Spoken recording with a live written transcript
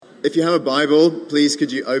If you have a Bible, please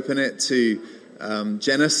could you open it to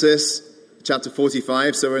Genesis chapter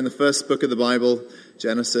 45. So we're in the first book of the Bible,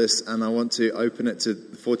 Genesis, and I want to open it to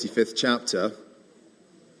the 45th chapter.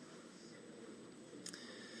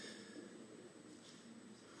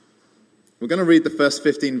 We're going to read the first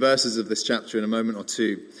 15 verses of this chapter in a moment or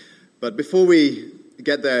two. But before we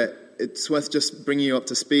get there, it's worth just bringing you up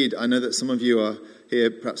to speed. I know that some of you are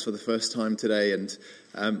here perhaps for the first time today,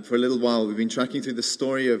 and for a little while we've been tracking through the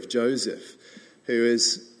story of Joseph, who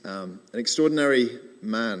is an extraordinary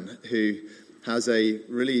man who has a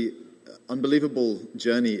really unbelievable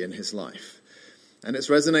journey in his life. And it's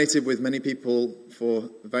resonated with many people for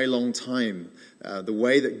a very long time, the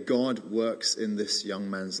way that God works in this young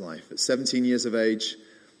man's life. At 17 years of age,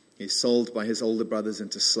 he's sold by his older brothers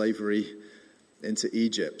into slavery into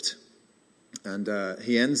Egypt. And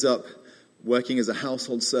he ends up working as a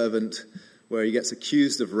household servant, where he gets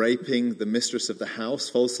accused of raping the mistress of the house,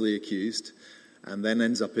 falsely accused, and then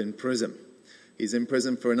ends up in prison. He's in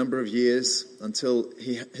prison for a number of years until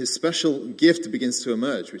his special gift begins to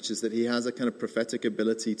emerge, which is that he has a kind of prophetic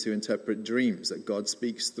ability to interpret dreams, that God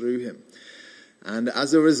speaks through him. And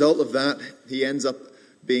as a result of that, he ends up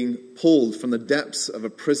being pulled from the depths of a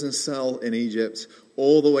prison cell in Egypt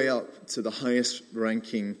all the way up to the highest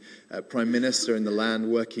ranking prime minister in the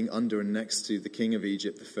land, working under and next to the king of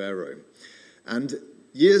Egypt, the Pharaoh. And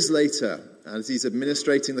years later, as he's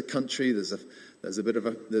administrating the country, there's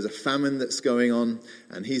a famine that's going on,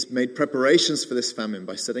 and he's made preparations for this famine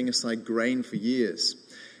by setting aside grain for years.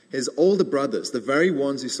 His older brothers, the very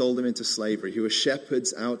ones who sold him into slavery, who were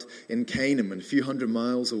shepherds out in Canaan, a few hundred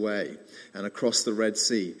miles away and across the Red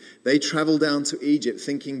Sea, they travel down to Egypt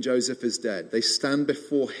thinking Joseph is dead. They stand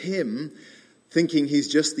before him thinking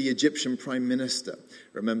he's just the Egyptian prime minister.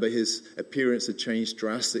 Remember, his appearance had changed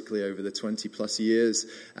drastically over the 20 plus years,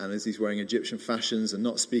 and as he's wearing Egyptian fashions and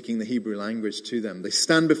not speaking the Hebrew language to them, they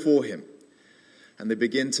stand before him and they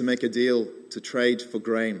begin to make a deal to trade for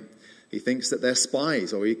grain. He thinks that they're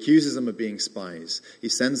spies, or he accuses them of being spies. He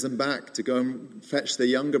sends them back to go and fetch their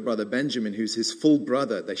younger brother, Benjamin, who's his full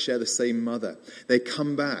brother. They share the same mother. They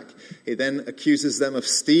come back. He then accuses them of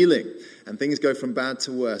stealing, and things go from bad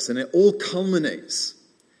to worse. And it all culminates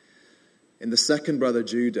in the second brother,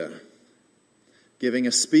 Judah, giving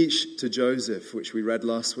a speech to Joseph, which we read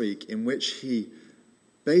last week, in which he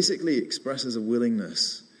basically expresses a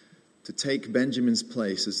willingness to take Benjamin's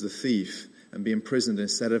place as the thief and be imprisoned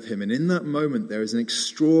instead of him. And in that moment, there is an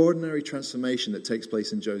extraordinary transformation that takes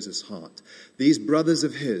place in Joseph's heart. These brothers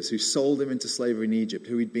of his who sold him into slavery in Egypt,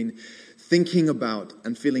 who he'd been thinking about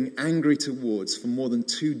and feeling angry towards for more than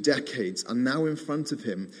 2 decades, are now in front of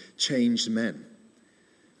him, changed men.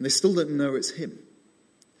 And they still don't know it's him.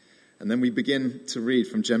 And then we begin to read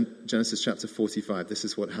from Genesis chapter 45. This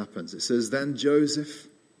is what happens. It says, "Then Joseph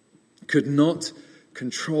could not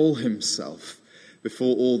control himself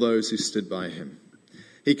before all those who stood by him.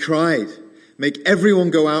 He cried, 'Make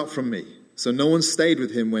everyone go out from me.' So no one stayed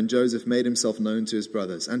with him when Joseph made himself known to his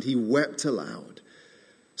brothers. And he wept aloud,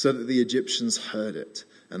 so that the Egyptians heard it,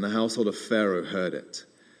 and the household of Pharaoh heard it.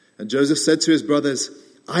 And Joseph said to his brothers,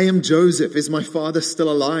 'I am Joseph. Is my father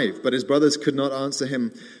still alive?' But his brothers could not answer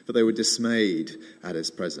him, for they were dismayed at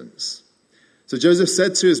his presence. So Joseph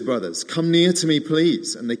said to his brothers, 'Come near to me,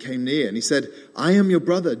 please.' And they came near. And he said, 'I am your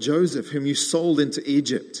brother Joseph, whom you sold into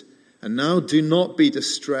Egypt. And now do not be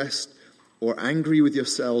distressed or angry with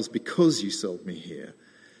yourselves because you sold me here.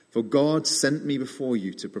 For God sent me before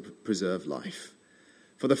you to preserve life.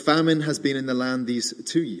 For the famine has been in the land these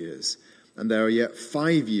 2 years, and there are yet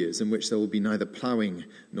 5 years in which there will be neither plowing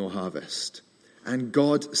nor harvest. And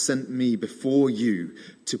God sent me before you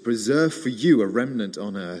to preserve for you a remnant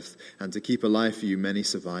on earth and to keep alive for you many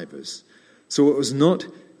survivors. So it was not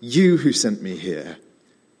you who sent me here,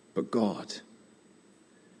 but God.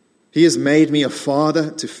 He has made me a father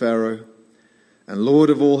to Pharaoh and lord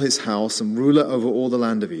of all his house and ruler over all the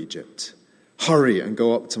land of Egypt. Hurry and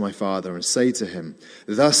go up to my father and say to him,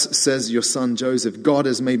 "Thus says your son Joseph, God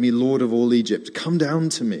has made me lord of all Egypt. Come down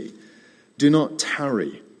to me. Do not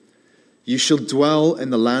tarry. You shall dwell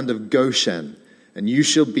in the land of Goshen, and you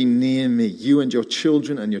shall be near me, you and your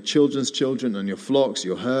children and your children's children and your flocks,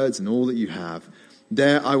 your herds, and all that you have.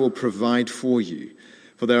 There I will provide for you.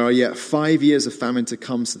 For there are yet 5 years of famine to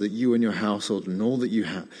come, so that you and your household and all that you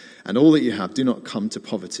have do not come to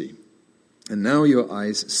poverty. And now your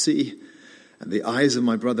eyes see, and the eyes of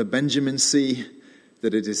my brother Benjamin see,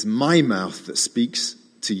 that it is my mouth that speaks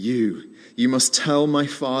to you. You must tell my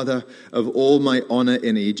father of all my honor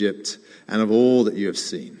in Egypt and of all that you have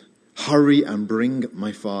seen. Hurry and bring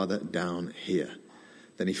my father down here."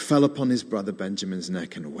 Then he fell upon his brother Benjamin's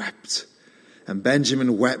neck and wept. And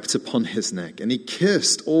Benjamin wept upon his neck, and he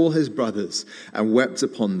kissed all his brothers and wept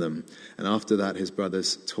upon them. And after that, his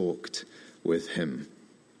brothers talked with him.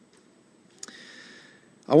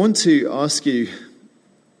 I want to ask you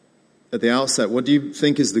at the outset, what do you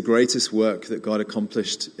think is the greatest work that God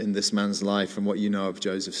accomplished in this man's life from what you know of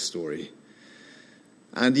Joseph's story?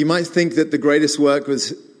 And you might think that the greatest work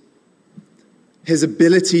was his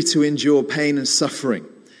ability to endure pain and suffering,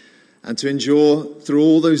 and to endure through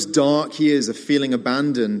all those dark years of feeling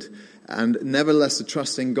abandoned and nevertheless to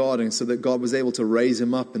trust in God, and so that God was able to raise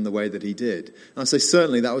him up in the way that he did. And I say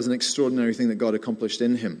certainly that was an extraordinary thing that God accomplished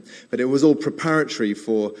in him. But it was all preparatory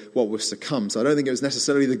for what was to come. So I don't think it was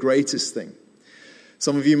necessarily the greatest thing.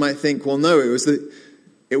 Some of you might think, well, no, it was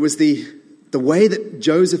the way that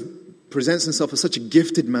Joseph presents himself as such a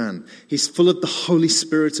gifted man. He's full of the Holy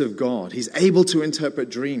Spirit of God. He's able to interpret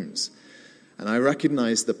dreams. And I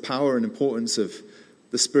recognize the power and importance of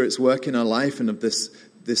the Spirit's work in our life and of this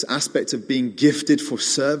aspect of being gifted for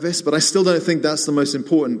service. But I still don't think that's the most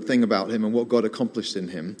important thing about him and what God accomplished in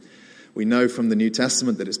him. We know from the New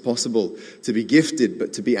Testament that it's possible to be gifted,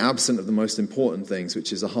 but to be absent of the most important things,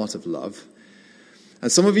 which is a heart of love.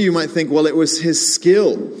 And some of you might think, well, it was his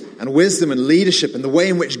skill and wisdom and leadership and the way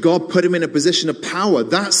in which God put him in a position of power.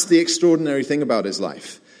 That's the extraordinary thing about his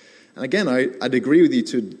life. And again, I'd agree with you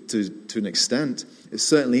to an extent. It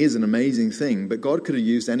certainly is an amazing thing, but God could have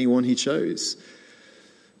used anyone he chose.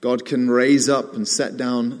 God can raise up and set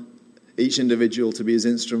down each individual to be his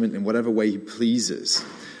instrument in whatever way he pleases.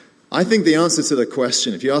 I think the answer to the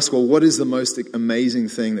question, if you ask, well, what is the most amazing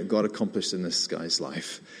thing that God accomplished in this guy's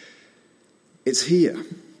life? It's here.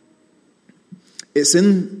 It's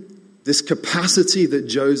in this capacity that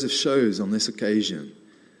Joseph shows on this occasion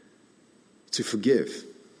to forgive,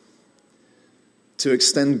 to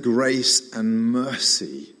extend grace and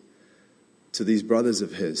mercy to these brothers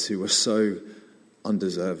of his who were so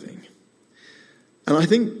undeserving. And I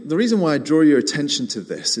think the reason why I draw your attention to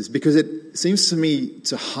this is because it seems to me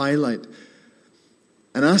to highlight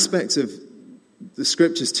an aspect of the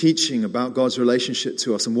Scripture's teaching about God's relationship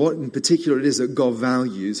to us and what in particular it is that God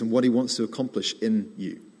values and what he wants to accomplish in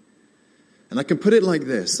you. And I can put it like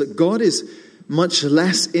this, that God is much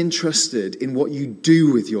less interested in what you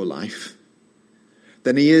do with your life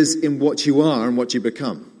than he is in what you are and what you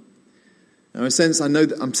become. Now, in a sense, I know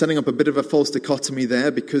that I'm setting up a bit of a false dichotomy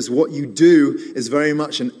there because what you do is very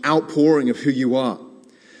much an outpouring of who you are.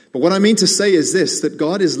 But what I mean to say is this, that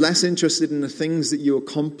God is less interested in the things that you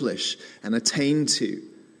accomplish and attain to,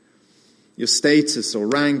 your status or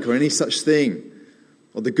rank or any such thing,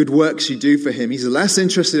 or the good works you do for him. He's less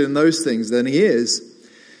interested in those things than he is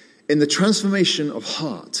in the transformation of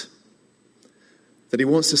heart that he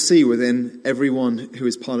wants to see within everyone who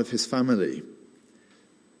is part of his family.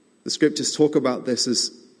 The Scriptures talk about this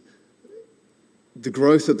as the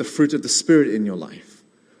growth of the fruit of the Spirit in your life,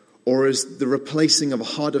 or as the replacing of a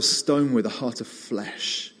heart of stone with a heart of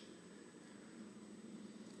flesh.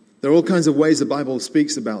 There are all kinds of ways the Bible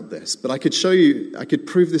speaks about this, but I could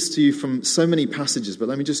prove this to you from so many passages, but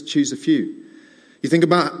let me just choose a few. You think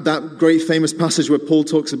about that great famous passage where Paul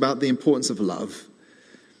talks about the importance of love.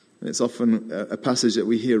 And it's often a passage that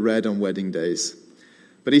we hear read on wedding days.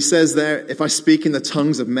 But he says there, if I speak in the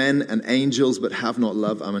tongues of men and angels but have not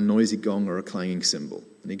love, I'm a noisy gong or a clanging cymbal.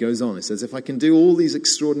 And he goes on, he says, if I can do all these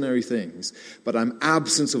extraordinary things, but I'm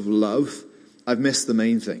absent of love, I've missed the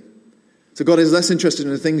main thing. So God is less interested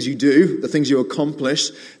in the things you do, the things you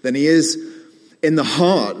accomplish, than he is in the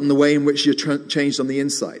heart and the way in which you're changed on the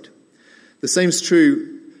inside. The same is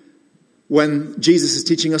true when Jesus is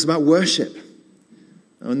teaching us about worship.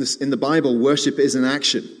 In the Bible, worship is an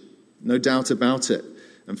action, no doubt about it.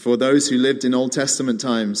 And for those who lived in Old Testament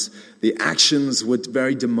times, the actions were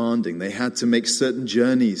very demanding. They had to make certain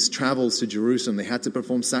journeys, travels to Jerusalem. They had to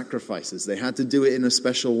perform sacrifices. They had to do it in a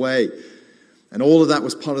special way. And all of that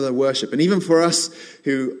was part of their worship. And even for us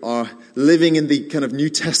who are living in the kind of New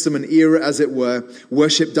Testament era, as it were,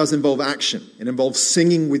 worship does involve action. It involves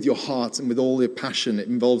singing with your heart and with all your passion. It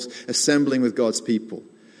involves assembling with God's people.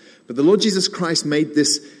 But the Lord Jesus Christ made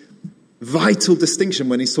this vital distinction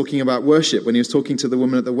when he's talking about worship, when he was talking to the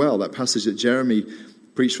woman at the well, that passage that Jeremy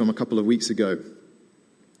preached from a couple of weeks ago.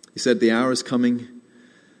 He said, the hour is coming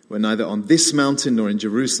when neither on this mountain nor in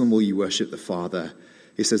Jerusalem will you worship the Father.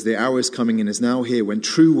 He says, the hour is coming and is now here when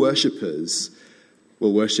true worshippers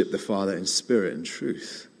will worship the Father in spirit and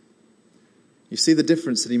truth. You see the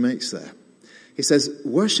difference that he makes there. He says,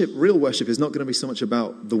 real worship is not going to be so much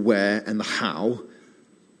about the where and the how,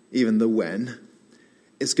 even the when.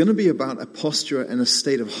 It's going to be about a posture and a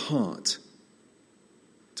state of heart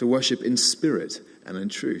to worship in spirit and in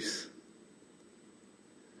truth.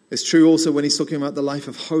 It's true also when he's talking about the life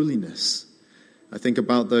of holiness. I think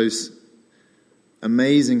about those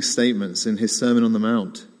amazing statements in his Sermon on the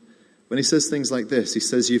Mount. When he says things like this, he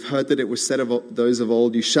says, "You've heard that it was said of those of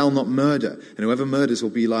old, you shall not murder, and whoever murders will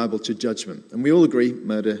be liable to judgment." And we all agree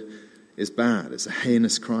murder is bad. It's a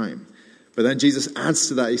heinous crime. But then Jesus adds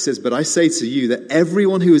to that, he says, "But I say to you that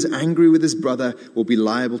everyone who is angry with his brother will be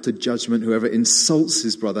liable to judgment. Whoever insults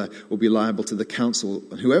his brother will be liable to the council.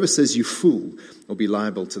 And whoever says you fool will be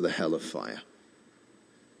liable to the hell of fire."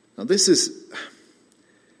 Now this is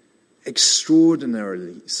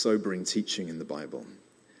extraordinarily sobering teaching in the Bible.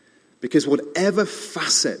 Because whatever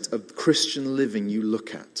facet of Christian living you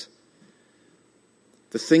look at,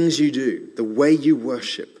 the things you do, the way you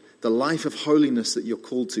worship, the life of holiness that you're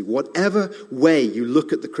called to, whatever way you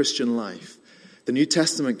look at the Christian life, the New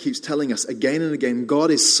Testament keeps telling us again and again, God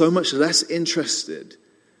is so much less interested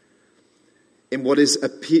in what is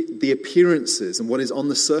the appearances and what is on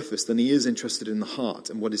the surface than he is interested in the heart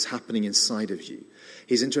and what is happening inside of you.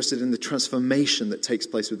 He's interested in the transformation that takes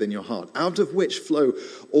place within your heart, out of which flow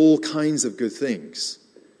all kinds of good things.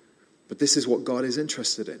 But this is what God is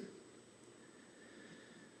interested in.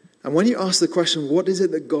 And when you ask the question, what is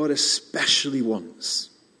it that God especially wants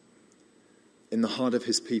in the heart of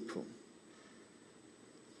his people?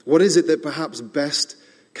 What is it that perhaps best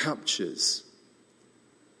captures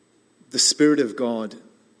the Spirit of God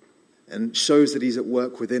and shows that he's at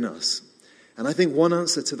work within us? And I think one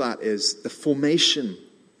answer to that is the formation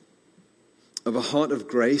of a heart of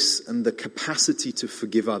grace and the capacity to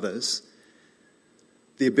forgive others,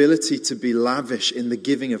 the ability to be lavish in the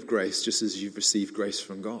giving of grace just as you've received grace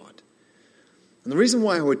from God. And the reason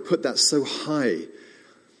why I would put that so high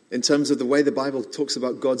in terms of the way the Bible talks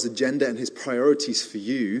about God's agenda and his priorities for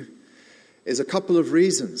you is a couple of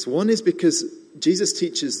reasons. One is because Jesus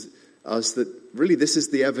teaches us that really this is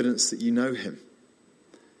the evidence that you know him.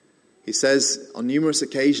 He says on numerous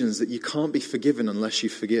occasions that you can't be forgiven unless you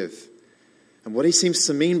forgive. And what he seems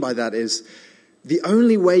to mean by that is the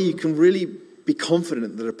only way you can really be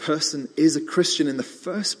confident that a person is a Christian in the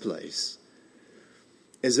first place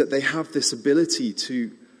is that they have this ability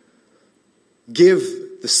to give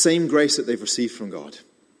the same grace that they've received from God.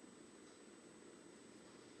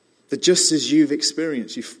 That just as you've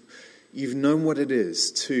experienced, you've known what it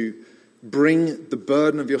is to bring the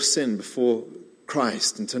burden of your sin before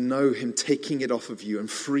Christ and to know him taking it off of you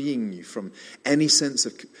and freeing you from any sense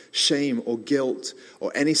of shame or guilt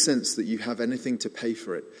or any sense that you have anything to pay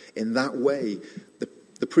for it. In that way,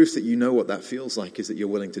 the proof that you know what that feels like is that you're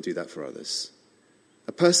willing to do that for others.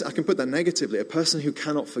 A person, I can put that negatively, a person who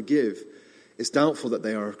cannot forgive is doubtful that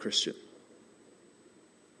they are a Christian.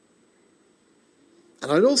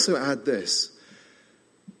 And I'd also add this.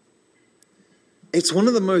 It's one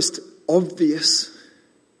of the most obvious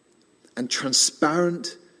and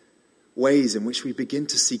transparent ways in which we begin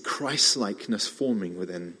to see Christ-likeness forming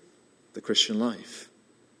within the Christian life.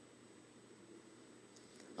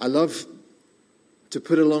 I love to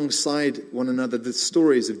put alongside one another the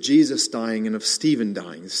stories of Jesus dying and of Stephen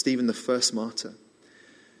dying, Stephen the first martyr.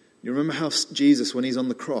 You remember how Jesus, when he's on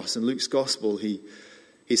the cross, in Luke's gospel,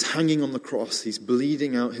 he's hanging on the cross, he's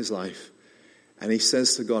bleeding out his life, and he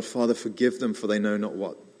says to God, "Father, forgive them, for they know not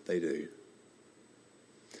what they do."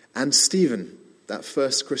 And Stephen, that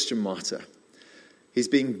first Christian martyr, he's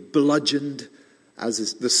being bludgeoned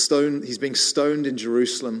as the stone. He's being stoned in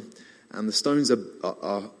Jerusalem, and the stones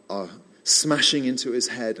are smashing into his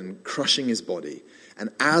head and crushing his body. And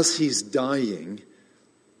as he's dying,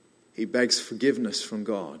 he begs forgiveness from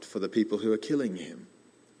God for the people who are killing him.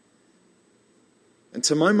 And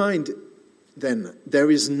to my mind, then,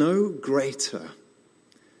 there is no greater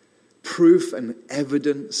proof and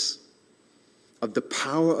evidence of the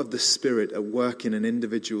power of the Spirit at work in an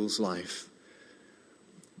individual's life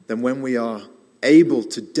than when we are able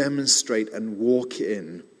to demonstrate and walk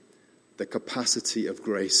in the capacity of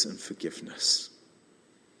grace and forgiveness.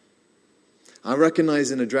 I recognize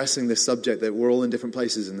in addressing this subject that we're all in different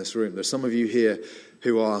places in this room. There's some of you here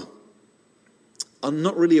who are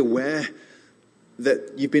not really aware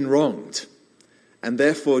that you've been wronged and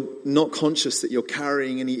therefore not conscious that you're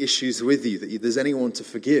carrying any issues with you, that there's anyone to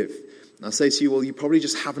forgive. And I'll say to you, well, you probably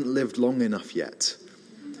just haven't lived long enough yet.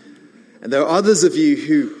 And there are others of you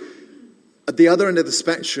who, at the other end of the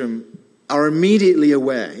spectrum, are immediately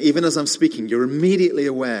aware, even as I'm speaking, you're immediately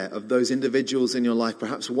aware of those individuals in your life,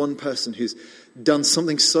 perhaps one person who's done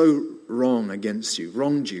something so wrong against you,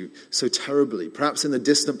 wronged you so terribly, perhaps in the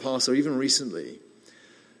distant past or even recently,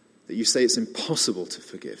 that you say it's impossible to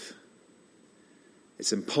forgive.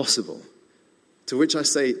 It's impossible. To which I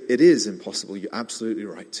say, it is impossible. You're absolutely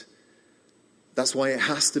right. That's why it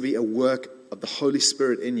has to be a work of the Holy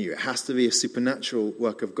Spirit in you. It has to be a supernatural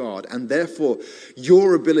work of God. And therefore,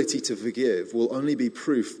 your ability to forgive will only be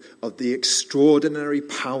proof of the extraordinary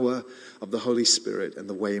power of the Holy Spirit and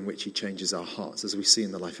the way in which he changes our hearts, as we see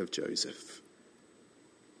in the life of Joseph.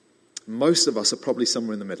 Most of us are probably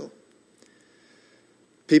somewhere in the middle.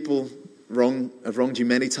 People have wronged you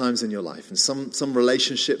many times in your life, and some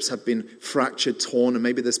relationships have been fractured, torn, and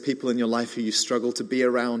maybe there's people in your life who you struggle to be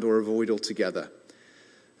around or avoid altogether.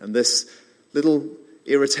 And this little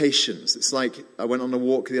irritations, it's like I went on a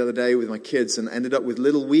walk the other day with my kids and ended up with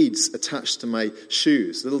little weeds attached to my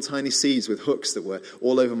shoes, little tiny seeds with hooks that were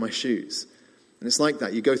all over my shoes. And it's like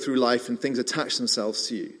that. You go through life and things attach themselves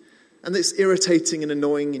to you. And it's irritating and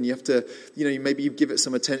annoying, and you have to, maybe you give it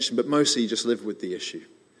some attention, but mostly you just live with the issue.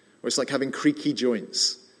 Or it's like having creaky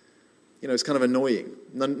joints. It's kind of annoying.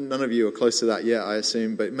 None of you are close to that yet, I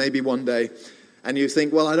assume, but maybe one day. And you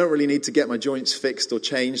think, well, I don't really need to get my joints fixed or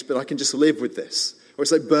changed, but I can just live with this. Or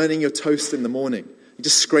it's like burning your toast in the morning. You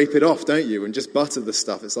just scrape it off, don't you? And just butter the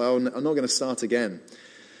stuff. It's like, oh, I'm not going to start again.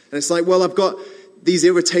 And it's like, well, I've got these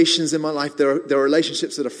irritations in my life. There are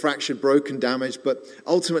relationships that are fractured, broken, damaged, but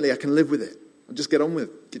ultimately I can live with it. I'll just get on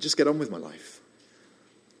with my life.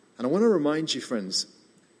 And I want to remind you, friends,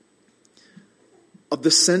 of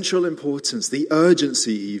the central importance, the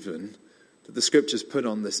urgency even, that the scriptures put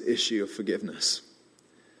on this issue of forgiveness.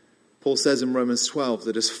 Paul says in Romans 12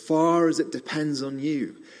 that as far as it depends on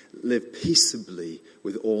you, live peaceably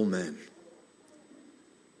with all men.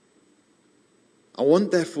 I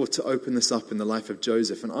want, therefore, to open this up in the life of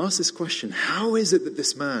Joseph and ask this question: how is it that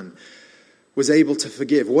this man was able to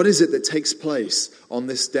forgive? What is it that takes place on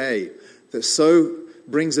this day that so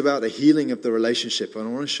brings about a healing of the relationship? And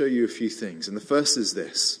I want to show you a few things. And the first is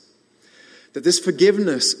this: that this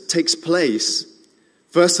forgiveness takes place,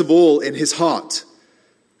 first of all, in his heart.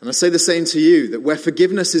 And I say the same to you, that where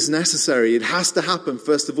forgiveness is necessary, it has to happen,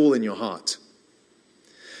 first of all, in your heart.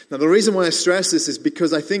 Now, the reason why I stress this is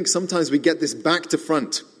because I think sometimes we get this back to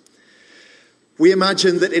front. We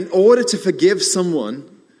imagine that in order to forgive someone,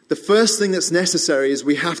 the first thing that's necessary is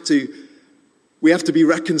we have to be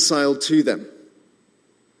reconciled to them.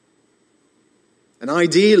 And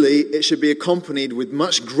ideally, it should be accompanied with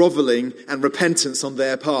much groveling and repentance on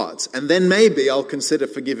their part. And then maybe I'll consider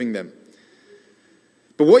forgiving them.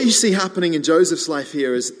 But what you see happening in Joseph's life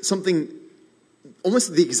here is something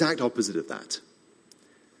almost the exact opposite of that.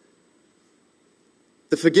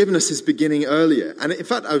 The forgiveness is beginning earlier. And in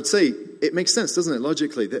fact, I would say it makes sense, doesn't it,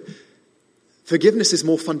 logically, that forgiveness is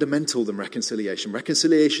more fundamental than reconciliation.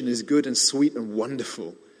 Reconciliation is good and sweet and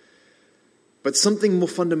wonderful. But something more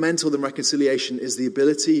fundamental than reconciliation is the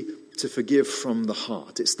ability to forgive from the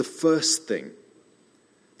heart. It's the first thing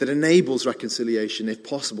that enables reconciliation, if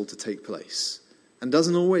possible, to take place. And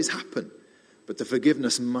doesn't always happen, but the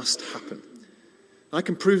forgiveness must happen. I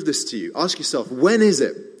can prove this to you. Ask yourself, when is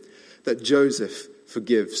it that Joseph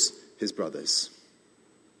forgives his brothers?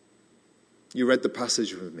 You read the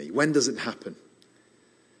passage with me. When does it happen?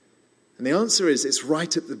 And the answer is, it's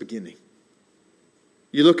right at the beginning.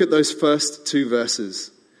 You look at those first two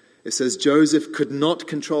verses. It says Joseph could not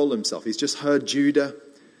control himself. He's just heard Judah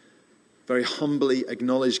very humbly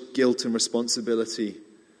acknowledge guilt and responsibility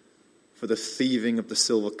for the thieving of the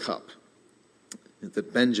silver cup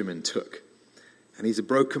that Benjamin took. And he's a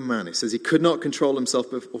broken man. It says he could not control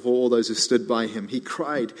himself before all those who stood by him. He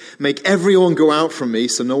cried, "Make everyone go out from me."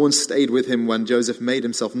 So no one stayed with him when Joseph made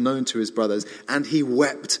himself known to his brothers. And he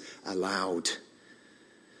wept aloud,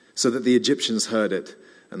 so that the Egyptians heard it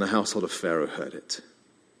and the household of Pharaoh heard it.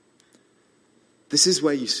 This is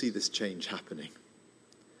where you see this change happening.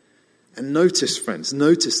 And notice, friends,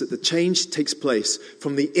 that the change takes place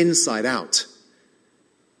from the inside out.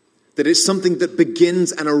 That it's something that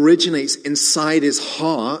begins and originates inside his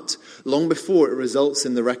heart long before it results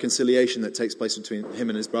in the reconciliation that takes place between him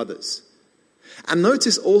and his brothers. And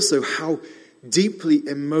notice also how deeply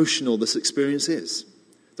emotional this experience is.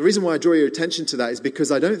 The reason why I draw your attention to that is because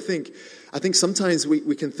I think sometimes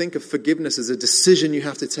we can think of forgiveness as a decision you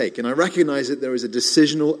have to take. And I recognize that there is a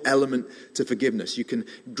decisional element to forgiveness. You can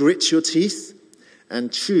grit your teeth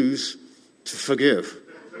and choose to forgive.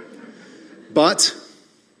 But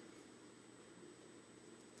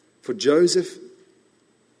for Joseph,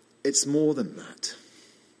 it's more than that.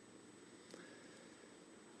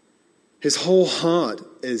 His whole heart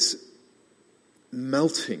is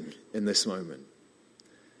melting in this moment,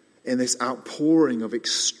 in this outpouring of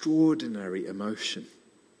extraordinary emotion.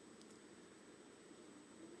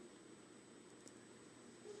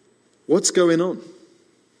 What's going on?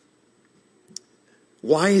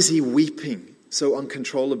 Why is he weeping so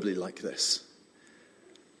uncontrollably like this?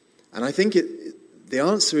 And I think The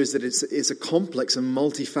answer is that it's a complex and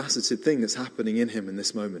multifaceted thing that's happening in him in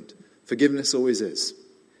this moment. Forgiveness always is.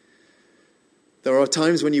 There are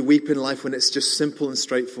times when you weep in life when it's just simple and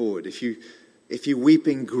straightforward. If you weep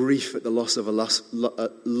in grief at the loss of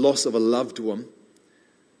a loved one,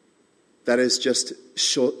 that is just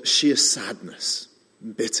sheer sadness,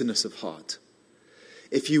 bitterness of heart.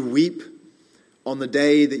 If you weep on the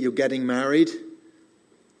day that you're getting married,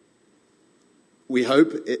 we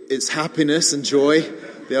hope it's happiness and joy,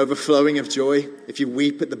 the overflowing of joy. If you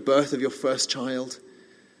weep at the birth of your first child,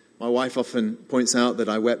 my wife often points out that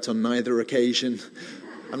I wept on neither occasion.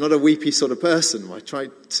 I'm not a weepy sort of person. I try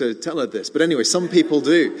to tell her this. But anyway, some people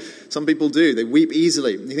do. Some people do. They weep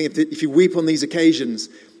easily. You think if you weep on these occasions,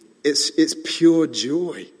 it's pure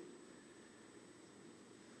joy.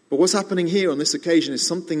 But what's happening here on this occasion is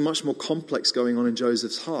something much more complex going on in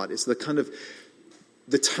Joseph's heart. It's the kind of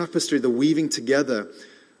the tapestry, the weaving together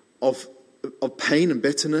of pain and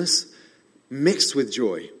bitterness mixed with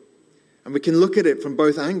joy. And we can look at it from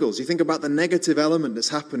both angles. You think about the negative element that's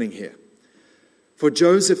happening here. For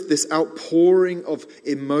Joseph, this outpouring of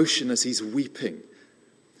emotion as he's weeping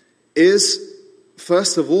is,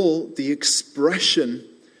 first of all, the expression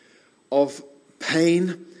of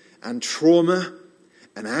pain and trauma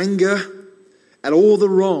and anger at all the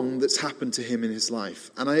wrong that's happened to him in his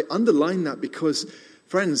life. And I underline that because,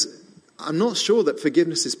 friends, I'm not sure that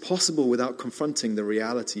forgiveness is possible without confronting the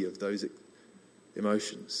reality of those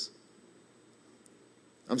emotions.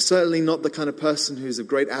 I'm certainly not the kind of person who's a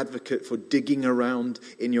great advocate for digging around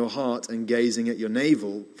in your heart and gazing at your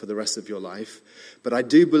navel for the rest of your life. But I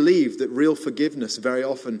do believe that real forgiveness very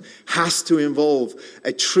often has to involve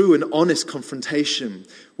a true and honest confrontation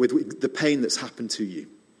with the pain that's happened to you.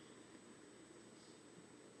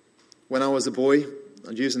 When I was a boy,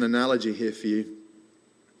 I'd use an analogy here for you.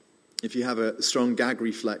 If you have a strong gag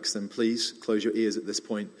reflex, then please close your ears at this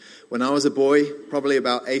point. When I was a boy, probably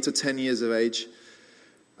about 8 or 10 years of age,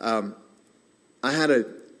 I had a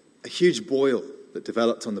huge boil that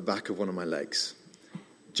developed on the back of one of my legs,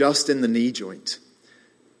 just in the knee joint.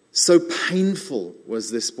 So painful was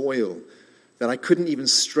this boil that I couldn't even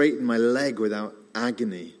straighten my leg without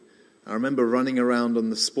agony. I remember running around on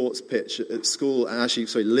the sports pitch at school and actually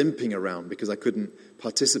limping around because I couldn't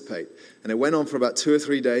participate. And it went on for about 2 or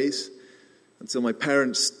 3 days until my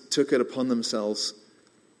parents took it upon themselves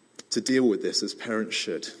to deal with this as parents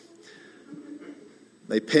should.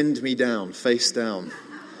 They pinned me down, face down.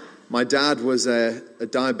 My dad was a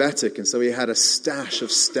diabetic, and so he had a stash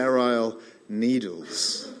of sterile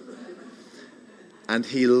needles. And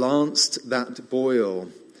he lanced that boil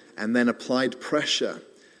and then applied pressure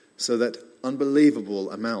so that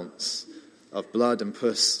unbelievable amounts of blood and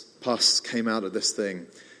pus came out of this thing,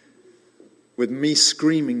 with me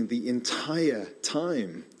screaming the entire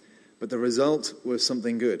time. But the result was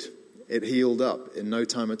something good. It healed up in no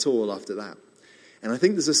time at all after that. And I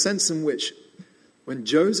think there's a sense in which when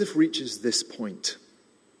Joseph reaches this point,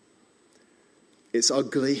 it's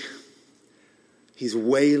ugly. He's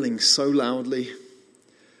wailing so loudly.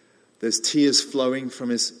 There's tears flowing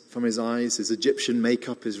from his eyes. His Egyptian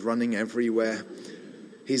makeup is running everywhere.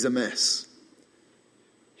 He's a mess.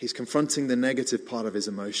 He's confronting the negative part of his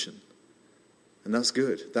emotion. And that's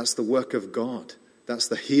good. That's the work of God. That's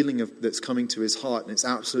the healing that's coming to his heart, and it's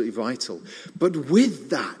absolutely vital. But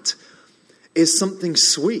with that is something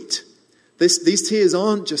sweet. These tears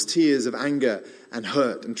aren't just tears of anger and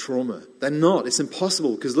hurt and trauma. They're not. It's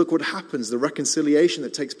impossible, because look what happens, the reconciliation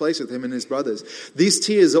that takes place with him and his brothers. These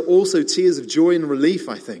tears are also tears of joy and relief,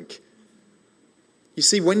 I think. You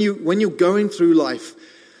see, when you're going through life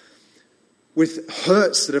with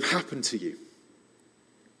hurts that have happened to you,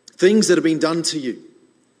 things that have been done to you,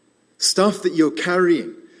 stuff that you're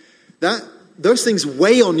carrying, those things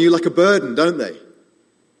weigh on you like a burden, don't they?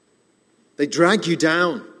 They drag you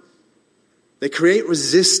down. They create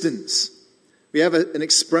resistance. We have an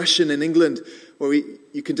expression in England where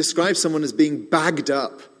you can describe someone as being bagged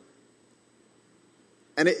up.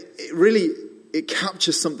 And it really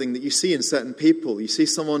captures something that you see in certain people. You see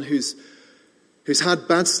someone who's had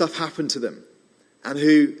bad stuff happen to them, and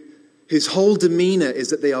whose whole demeanor is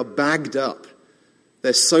that they are bagged up.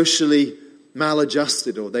 They're socially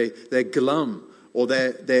maladjusted, or they're glum, or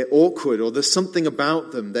they're awkward, or there's something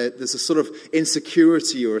about them. There's a sort of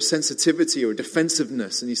insecurity or a sensitivity or a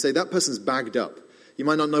defensiveness. And you say, that person's bagged up. You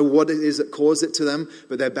might not know what it is that caused it to them,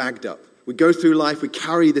 but they're bagged up. We go through life, we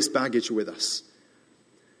carry this baggage with us.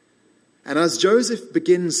 And as Joseph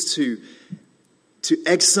begins to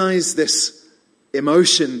exercise this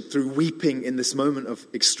emotion through weeping in this moment of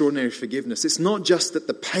extraordinary forgiveness, it's not just that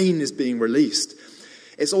the pain is being released.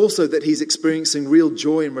 It's also that he's experiencing real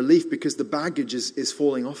joy and relief because the baggage is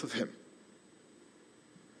falling off of him.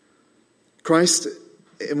 Christ,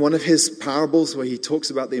 in one of his parables where he talks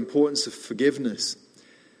about the importance of forgiveness,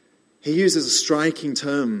 he uses a striking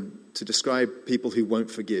term to describe people who won't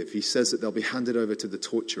forgive. He says that they'll be handed over to the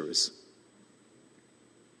torturers.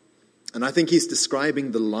 And I think he's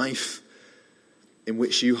describing the life in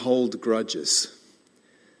which you hold grudges.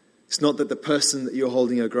 It's not that the person that you're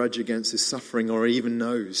holding a grudge against is suffering or even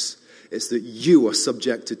knows. It's that you are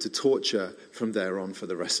subjected to torture from there on for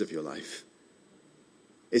the rest of your life.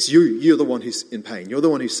 It's you. You're the one who's in pain. You're the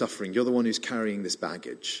one who's suffering. You're the one who's carrying this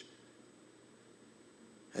baggage.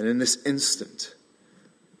 And in this instant,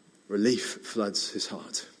 relief floods his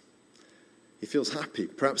heart. He feels happy.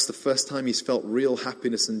 Perhaps the first time he's felt real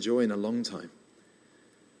happiness and joy in a long time.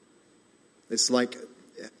 It's like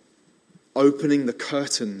opening the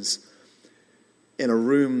curtains in a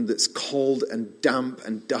room that's cold and damp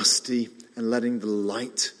and dusty and letting the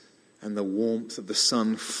light and the warmth of the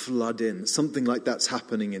sun flood in. Something like that's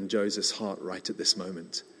happening in Joseph's heart right at this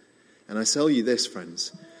moment. And I tell you this,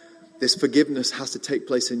 friends, this forgiveness has to take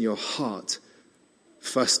place in your heart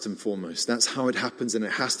first and foremost. That's how it happens, and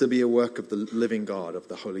it has to be a work of the living God, of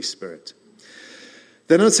the Holy Spirit.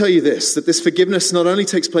 Then I'll tell you this, that this forgiveness not only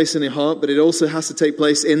takes place in your heart, but it also has to take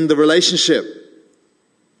place in the relationship.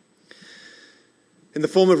 In the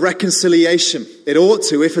form of reconciliation. It ought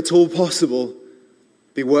to, if at all possible,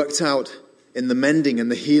 be worked out in the mending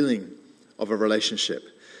and the healing of a relationship.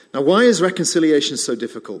 Now, why is reconciliation so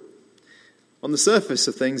difficult? On the surface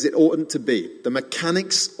of things, it oughtn't to be. The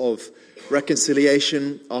mechanics of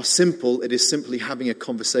reconciliation are simple. It is simply having a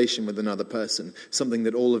conversation with another person, something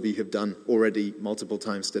that all of you have done already multiple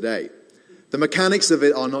times today. The mechanics of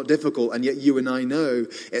it are not difficult, and yet you and I know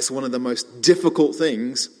it's one of the most difficult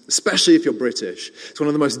things, especially if you're British. It's one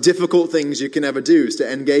of the most difficult things you can ever do is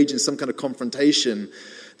to engage in some kind of confrontation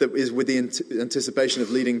that is with the anticipation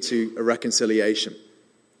of leading to a reconciliation.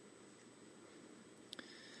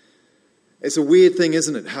 It's a weird thing,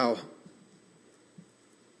 isn't it, how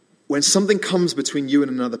when something comes between you and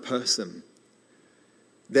another person,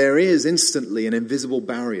 there is instantly an invisible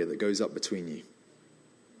barrier that goes up between you.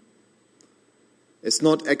 It's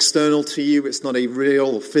not external to you. It's not a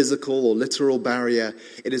real or physical or literal barrier.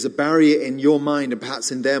 It is a barrier in your mind and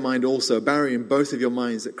perhaps in their mind also, a barrier in both of your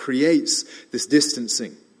minds that creates this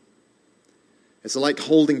distancing. It's like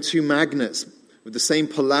holding two magnets with the same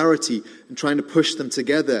polarity and trying to push them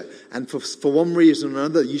together. And for one reason or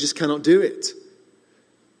another, you just cannot do it.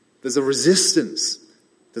 There's a resistance.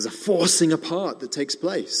 There's a forcing apart that takes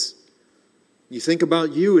place. You think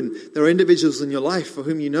about you, and there are individuals in your life for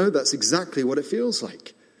whom you know that's exactly what it feels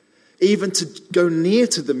like. Even to go near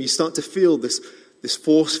to them, you start to feel this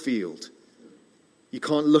force field. You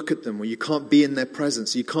can't look at them, or you can't be in their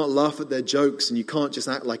presence. You can't laugh at their jokes, and you can't just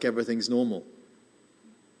act like everything's normal.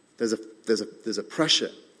 There's a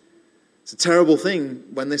pressure. It's a terrible thing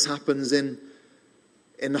when this happens in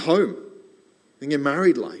the home, in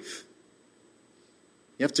married life.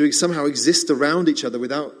 You have to somehow exist around each other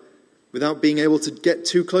without being able to get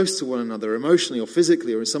too close to one another emotionally or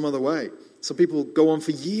physically or in some other way. Some people go on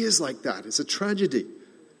for years like that. It's a tragedy.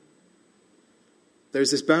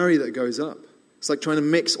 There's this barrier that goes up. It's like trying to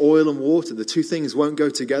mix oil and water. The two things won't go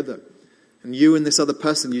together. And you and this other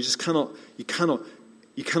person, you just cannot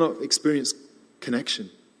experience connection.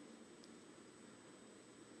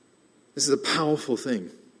 This is a powerful thing.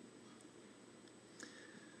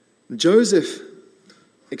 Joseph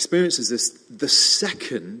experiences this the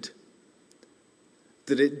second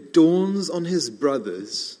that it dawns on his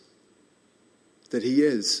brothers that he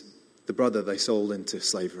is the brother they sold into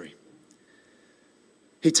slavery.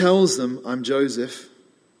 He tells them, "I'm Joseph."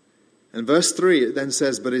 And verse 3, it then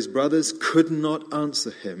says, "But his brothers could not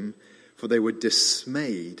answer him, for they were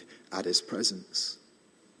dismayed at his presence."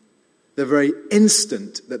 The very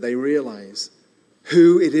instant that they realize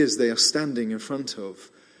who it is they are standing in front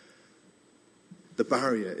of, the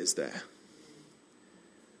barrier is there.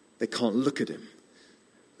 They can't look at him.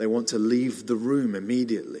 They want to leave the room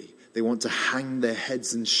immediately. They want to hang their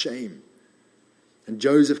heads in shame. And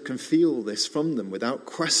Joseph can feel this from them without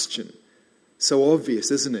question. So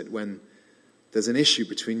obvious, isn't it, when there's an issue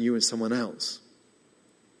between you and someone else?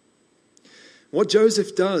 What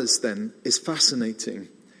Joseph does then is fascinating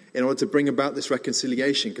in order to bring about this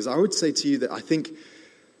reconciliation. Because I would say to you that I think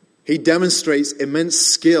he demonstrates immense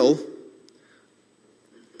skill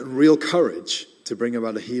and real courage to bring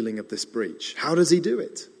about a healing of this breach. How does he do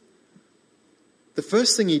it? The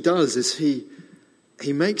first thing he does is he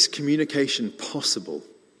makes communication possible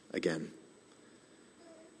again.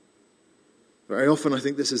 Very often I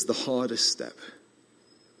think this is the hardest step.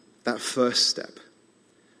 that first step.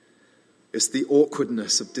 It's the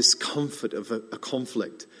awkwardness of discomfort of a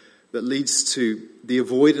conflict that leads to the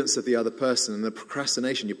avoidance of the other person and the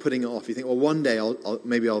procrastination. You're putting it off. You think, well, one day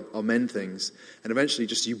I'll mend things. And eventually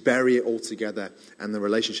just you bury it all together and the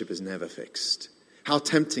relationship is never fixed. How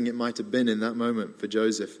tempting it might have been in that moment for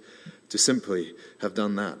Joseph to simply have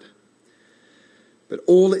done that. But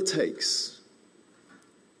all it takes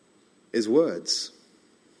is words.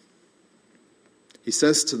 He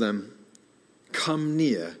says to them, "Come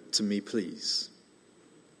near to me, please."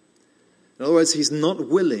 In other words, he's not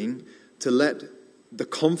willing to let the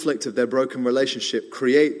conflict of their broken relationship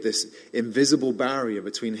create this invisible barrier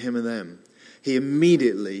between him and them. He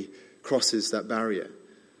immediately crosses that barrier.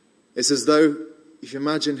 It's as though, if you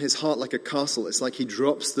imagine his heart like a castle, it's like he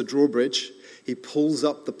drops the drawbridge, he pulls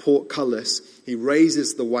up the portcullis, he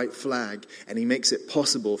raises the white flag, and he makes it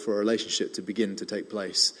possible for a relationship to begin to take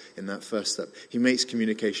place in that first step. He makes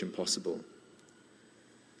communication possible.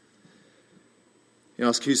 You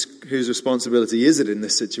ask, whose responsibility is it in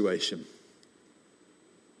this situation?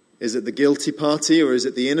 Is it the guilty party or is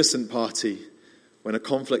it the innocent party when a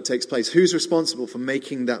conflict takes place? Who's responsible for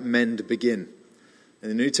making that mend begin? In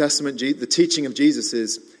the New Testament, the teaching of Jesus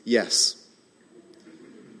is yes.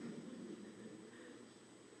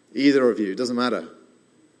 Either of you, it doesn't matter.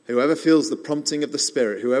 Whoever feels the prompting of the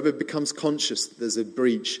Spirit, whoever becomes conscious that there's a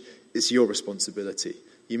breach, it's your responsibility.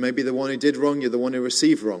 You may be the one who did wrong, you're the one who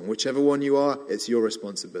received wrong. Whichever one you are, it's your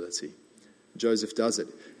responsibility. Joseph does it.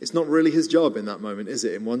 It's not really his job in that moment, is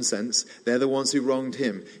it? In one sense, they're the ones who wronged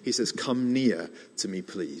him. He says, "Come near to me,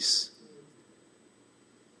 please."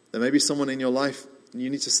 There may be someone in your life, and you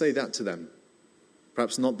need to say that to them.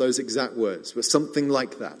 Perhaps not those exact words, but something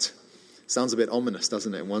like that. Sounds a bit ominous,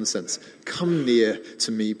 doesn't it, in one sense? "Come near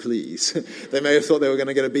to me, please." They may have thought they were going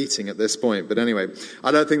to get a beating at this point, but anyway,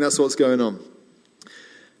 I don't think that's what's going on.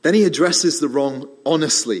 Then he addresses the wrong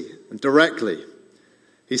honestly and directly.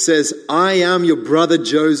 He says, "I am your brother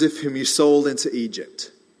Joseph, whom you sold into Egypt."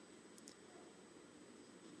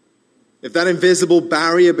 If that invisible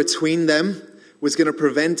barrier between them was going to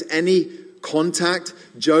prevent any contact,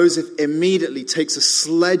 Joseph immediately takes a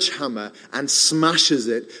sledgehammer and smashes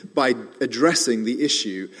it by addressing the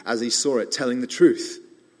issue as he saw it, telling the truth.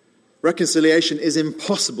 Reconciliation is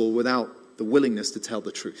impossible without the willingness to tell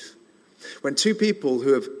the truth. When two people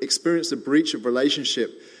who have experienced a breach of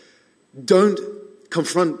relationship don't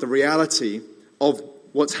confront the reality of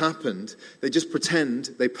what's happened, they just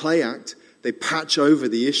pretend, they play act, they patch over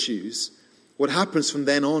the issues. What happens from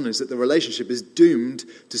then on is that the relationship is doomed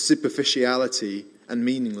to superficiality and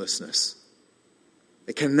meaninglessness.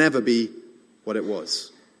 It can never be what it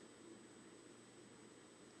was.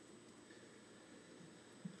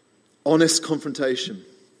 Honest confrontation.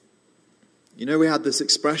 You know, we had this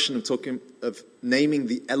expression of naming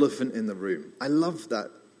the elephant in the room. I love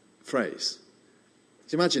that phrase.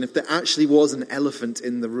 Can you imagine if there actually was an elephant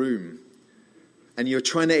in the room and you're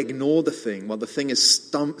trying to ignore the thing while the thing is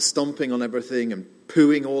stomping on everything and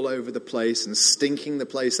pooing all over the place and stinking the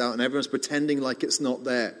place out and everyone's pretending like it's not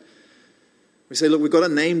there. We say, look, we've got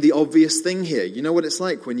to name the obvious thing here. You know what it's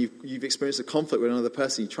like when you've experienced a conflict with another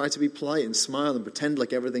person. You try to be polite and smile and pretend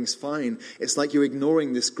like everything's fine. It's like you're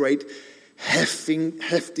ignoring this great hefting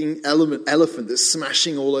elephant that's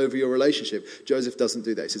smashing all over your relationship. Joseph doesn't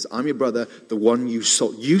do that. He says, "I'm your brother, the one you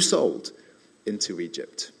sold into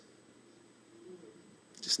Egypt."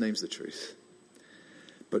 Just names the truth.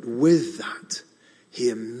 But with that, he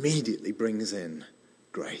immediately brings in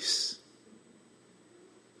grace.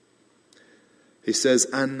 He says,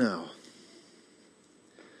 "And now,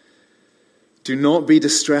 do not be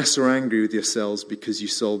distressed or angry with yourselves because you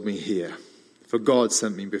sold me here. For God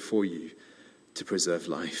sent me before you to preserve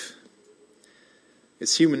life."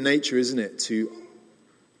 It's human nature, isn't it, to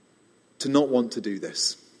not want to do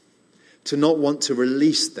this. To not want to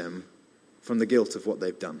release them from the guilt of what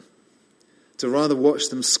they've done. To rather watch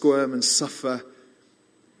them squirm and suffer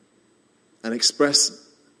and express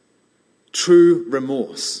true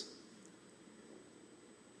remorse.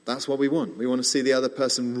 That's what we want. We want to see the other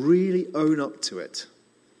person really own up to it.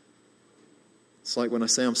 It's like when I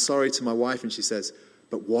say I'm sorry to my wife and she says,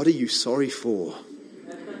 "But what are you sorry for?"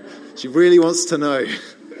 She really wants to know.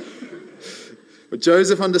 But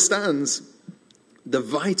Joseph understands the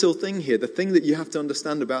vital thing here, the thing that you have to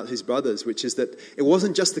understand about his brothers, which is that it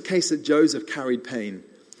wasn't just the case that Joseph carried pain.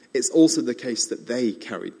 It's also the case that they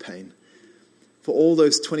carried pain. For all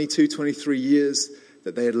those 22, 23 years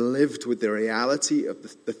that they had lived with the reality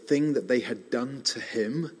of the thing that they had done to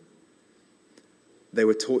him, they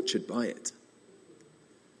were tortured by it.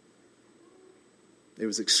 It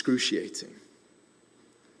was excruciating.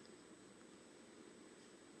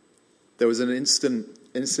 There was an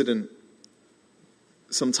incident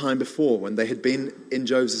some time before when they had been in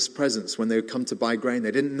Joseph's presence, when they had come to buy grain.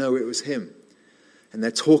 They didn't know it was him. And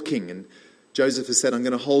they're talking, and Joseph has said, I'm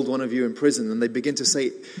going to hold one of you in prison. And they begin to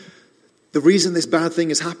say, the reason this bad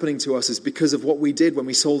thing is happening to us is because of what we did when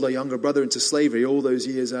we sold our younger brother into slavery all those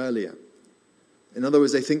years earlier. In other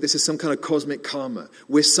words, they think this is some kind of cosmic karma.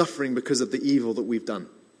 We're suffering because of the evil that we've done.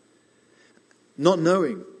 Not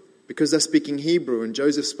knowing, because they're speaking Hebrew, and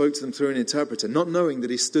Joseph spoke to them through an interpreter, not knowing that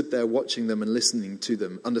he stood there watching them and listening to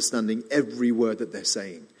them, understanding every word that they're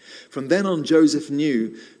saying. From then on, Joseph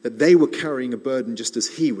knew that they were carrying a burden just as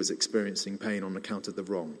he was experiencing pain on account of the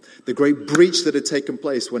wrong. The great breach that had taken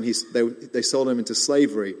place when they sold him into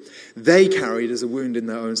slavery, they carried as a wound in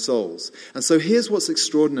their own souls. And so here's what's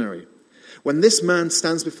extraordinary. When this man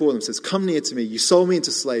stands before them and says, come near to me, you sold me into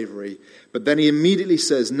slavery, but then he immediately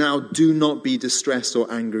says, now do not be distressed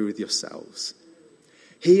or angry with yourselves.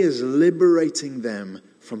 He is liberating them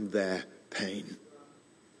from their pain.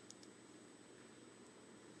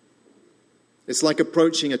 It's like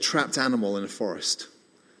approaching a trapped animal in a forest.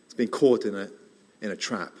 It's been caught in a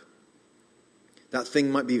trap. That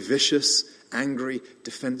thing might be vicious, angry,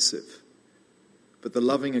 defensive. But the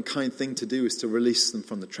loving and kind thing to do is to release them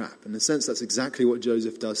from the trap. In a sense, that's exactly what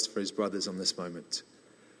Joseph does for his brothers on this moment.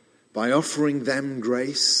 By offering them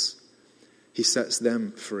grace, he sets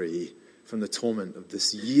them free from the torment of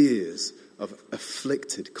this years of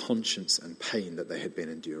afflicted conscience and pain that they had been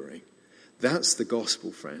enduring. That's the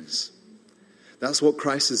gospel, friends. That's what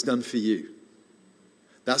Christ has done for you.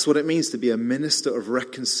 That's what it means to be a minister of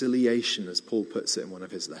reconciliation, as Paul puts it in one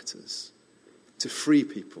of his letters. To free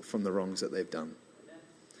people from the wrongs that they've done.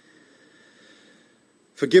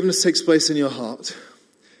 Forgiveness takes place in your heart.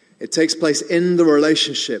 It takes place in the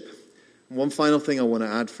relationship. And one final thing I want to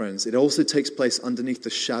add, friends. It also takes place underneath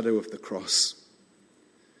the shadow of the cross.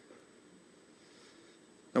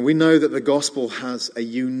 And we know that the gospel has a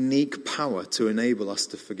unique power to enable us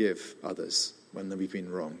to forgive others when we've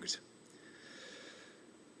been wronged.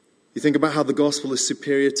 You think about how the gospel is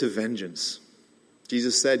superior to vengeance.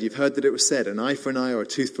 Jesus said, you've heard that it was said, an eye for an eye or a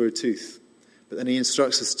tooth for a tooth. But then he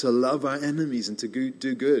instructs us to love our enemies and to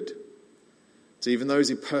do good to even those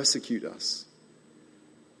who persecute us.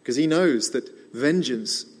 Because he knows that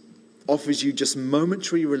vengeance offers you just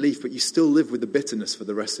momentary relief, but you still live with the bitterness for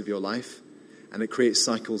the rest of your life, and it creates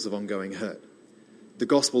cycles of ongoing hurt. The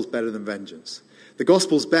gospel's better than vengeance. The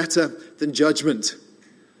gospel's better than judgment.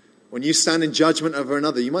 When you stand in judgment over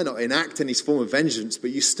another, you might not enact any form of vengeance,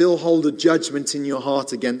 but you still hold a judgment in your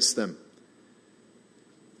heart against them.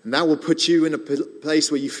 And that will put you in a place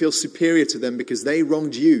where you feel superior to them because they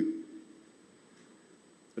wronged you.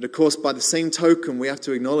 But of course, by the same token, we have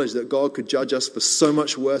to acknowledge that God could judge us for so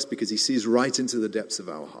much worse because he sees right into the depths of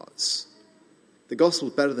our hearts. The gospel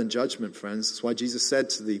is better than judgment, friends. That's why Jesus said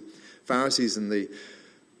to the Pharisees and the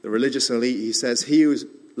religious elite, he says,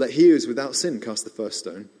 let he who is without sin cast the first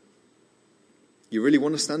stone. You really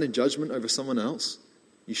want to stand in judgment over someone else?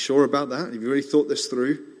 You sure about that? Have you really thought this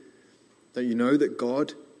through? Don't you know that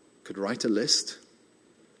God could write a list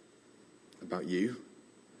about you?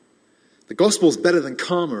 The gospel's better than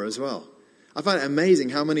karma as well. I find it amazing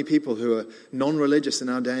how many people who are non-religious in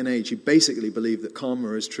our day and age who basically believe that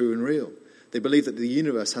karma is true and real. They believe that the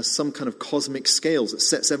universe has some kind of cosmic scales that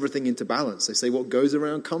sets everything into balance. They say what goes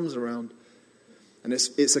around comes around. And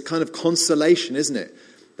it's a kind of consolation, isn't it?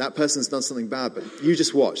 That person's done something bad, but you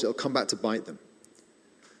just watch. It'll come back to bite them.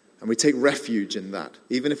 And we take refuge in that.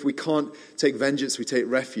 Even if we can't take vengeance, we take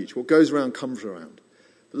refuge. What goes around comes around.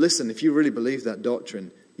 But listen, if you really believe that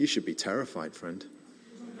doctrine, you should be terrified, friend.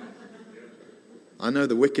 I know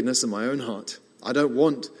the wickedness in my own heart. I don't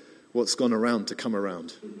want what's gone around to come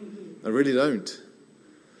around. I really don't.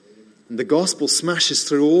 And the gospel smashes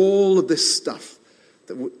through all of this stuff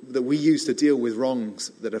that we use to deal with wrongs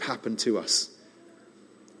that have happened to us.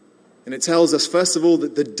 And it tells us, first of all,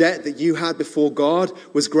 that the debt that you had before God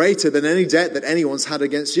was greater than any debt that anyone's had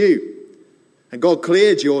against you. And God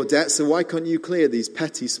cleared your debt, so why can't you clear these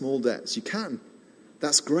petty, small debts? You can.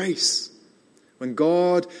 That's grace. When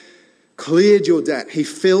God cleared your debt, he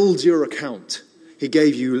filled your account. He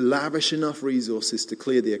gave you lavish enough resources to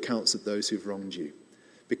clear the accounts of those who've wronged you.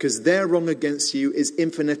 Because their wrong against you is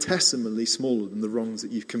infinitesimally smaller than the wrongs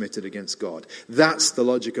that you've committed against God. That's the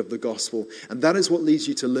logic of the gospel. And that is what leads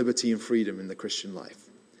you to liberty and freedom in the Christian life.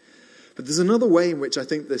 But there's another way in which I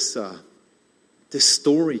think this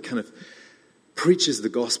story kind of preaches the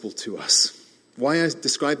gospel to us. Why I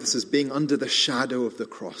describe this as being under the shadow of the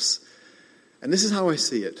cross. And this is how I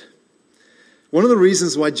see it. One of the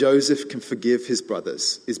reasons why Joseph can forgive his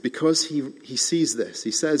brothers is because he sees this.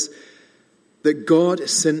 He says, that God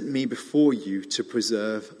sent me before you to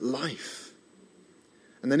preserve life.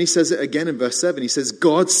 And then he says it again in verse 7. He says,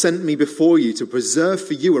 God sent me before you to preserve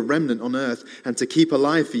for you a remnant on earth and to keep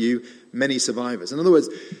alive for you many survivors. In other words,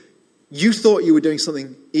 you thought you were doing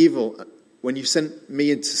something evil when you sent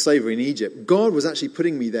me into slavery in Egypt. God was actually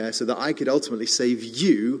putting me there so that I could ultimately save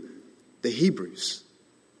you, the Hebrews,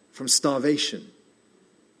 from starvation.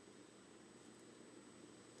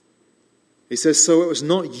 He says, so it was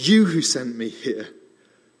not you who sent me here,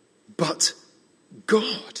 but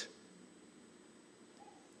God.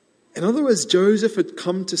 In other words, Joseph had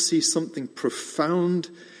come to see something profound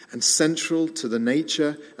and central to the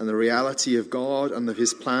nature and the reality of God and of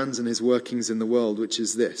his plans and his workings in the world, which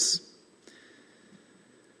is this: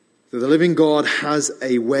 that the living God has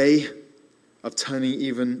a way of turning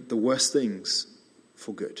even the worst things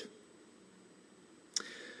for good.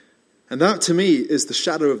 And that, to me, is the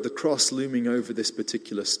shadow of the cross looming over this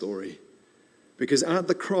particular story. Because at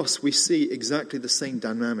the cross, we see exactly the same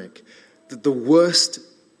dynamic. That the worst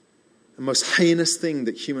and most heinous thing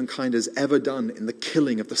that humankind has ever done in the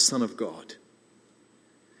killing of the Son of God.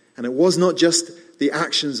 And it was not just the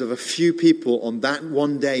actions of a few people on that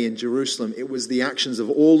one day in Jerusalem. It was the actions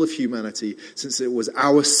of all of humanity, since it was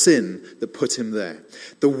our sin that put him there.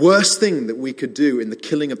 The worst thing that we could do in the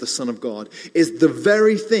killing of the Son of God is the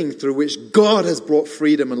very thing through which God has brought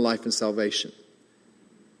freedom and life and salvation.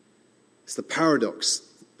 It's the paradox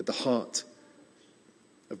at the heart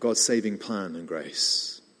of God's saving plan and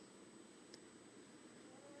grace.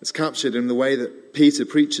 It's captured in the way that Peter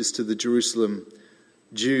preaches to the Jerusalem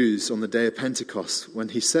Jews on the day of Pentecost, when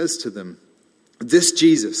he says to them, this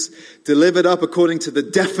Jesus, delivered up according to the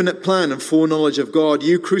definite plan and foreknowledge of God,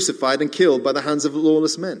 you crucified and killed by the hands of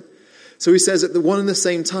lawless men. So he says at the one and the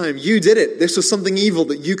same time, you did it. This was something evil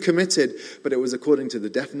that you committed, but it was according to the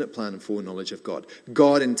definite plan and foreknowledge of God.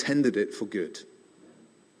 God intended it for good.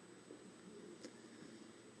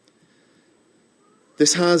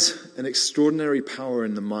 This has an extraordinary power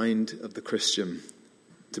in the mind of the Christian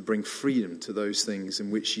to bring freedom to those things in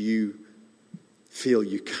which you feel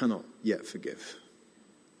you cannot yet forgive.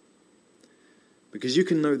 Because you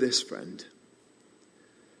can know this, friend,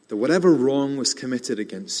 that whatever wrong was committed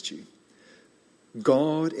against you,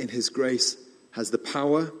 God in his grace has the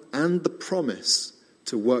power and the promise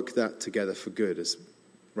to work that together for good, as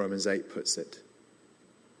Romans 8 puts it.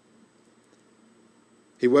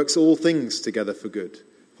 He works all things together for good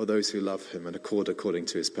for those who love him and according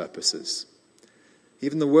to his purposes.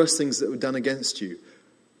 Even the worst things that were done against you,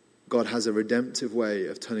 God has a redemptive way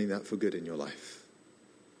of turning that for good in your life.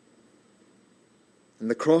 And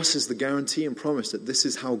the cross is the guarantee and promise that this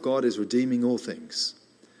is how God is redeeming all things.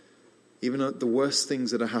 Even the worst things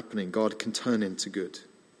that are happening, God can turn into good.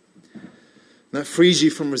 And that frees you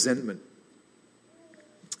from resentment.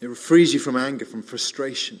 It frees you from anger, from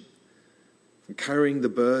frustration, from carrying the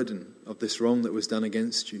burden of this wrong that was done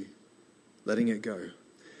against you, letting it go.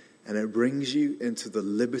 And it brings you into the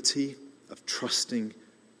liberty of trusting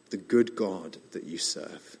the good God that you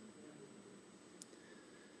serve.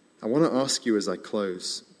 I want to ask you as I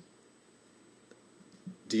close,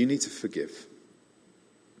 do you need to forgive?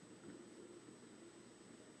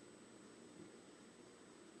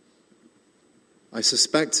 I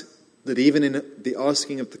suspect that even in the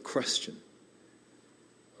asking of the question,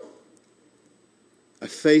 a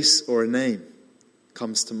face or a name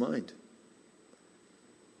comes to mind.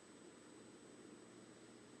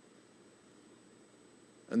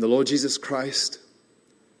 And the Lord Jesus Christ,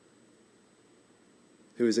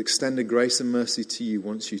 who has extended grace and mercy to you,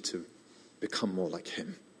 wants you to become more like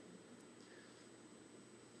him.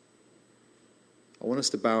 I want us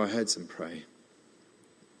to bow our heads and pray.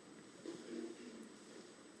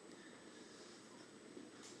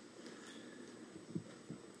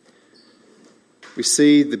 We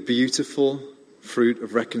see the beautiful fruit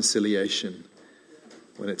of reconciliation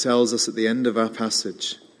when it tells us at the end of our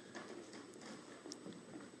passage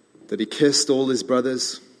that he kissed all his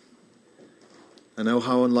brothers. I know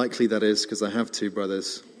how unlikely that is because I have two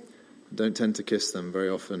brothers. I don't tend to kiss them very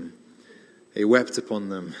often. He wept upon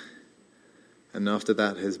them. And after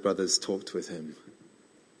that, his brothers talked with him.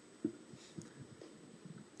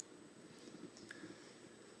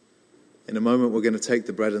 In a moment, we're going to take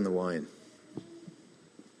the bread and the wine.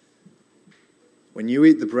 When you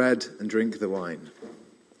eat the bread and drink the wine,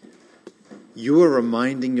 you are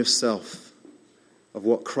reminding yourself of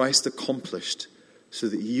what Christ accomplished so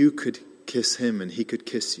that you could kiss him and he could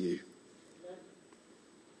kiss you.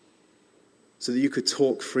 So that you could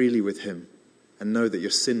talk freely with him and know that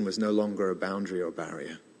your sin was no longer a boundary or a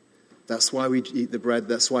barrier. That's why we eat the bread.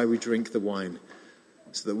 That's why we drink the wine.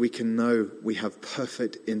 so that we can know we have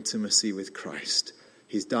perfect intimacy with Christ.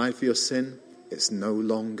 He's died for your sin. It's no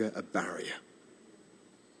longer a barrier.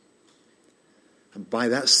 And by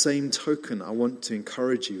that same token, I want to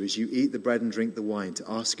encourage you as you eat the bread and drink the wine to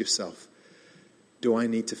ask yourself, do I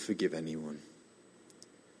need to forgive anyone?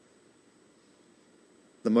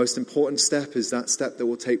 The most important step is that step that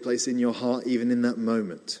will take place in your heart even in that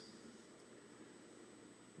moment.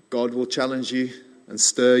 God will challenge you and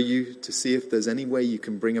stir you to see if there's any way you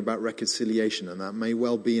can bring about reconciliation, and that may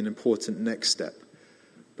well be an important next step.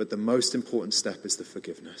 But the most important step is the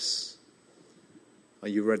forgiveness. Are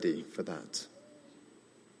you ready for that?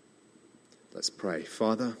 Let's pray.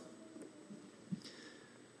 Father,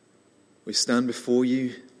 we stand before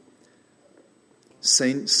you,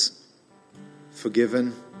 saints,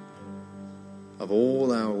 forgiven of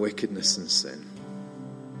all our wickedness and sin.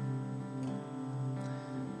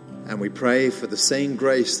 And we pray for the same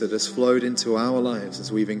grace that has flowed into our lives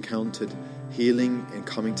as we've encountered healing and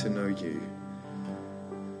coming to know you,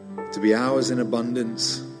 to be ours in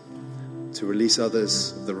abundance, to release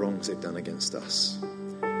others of the wrongs they've done against us.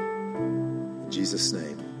 In Jesus'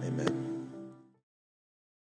 name, amen.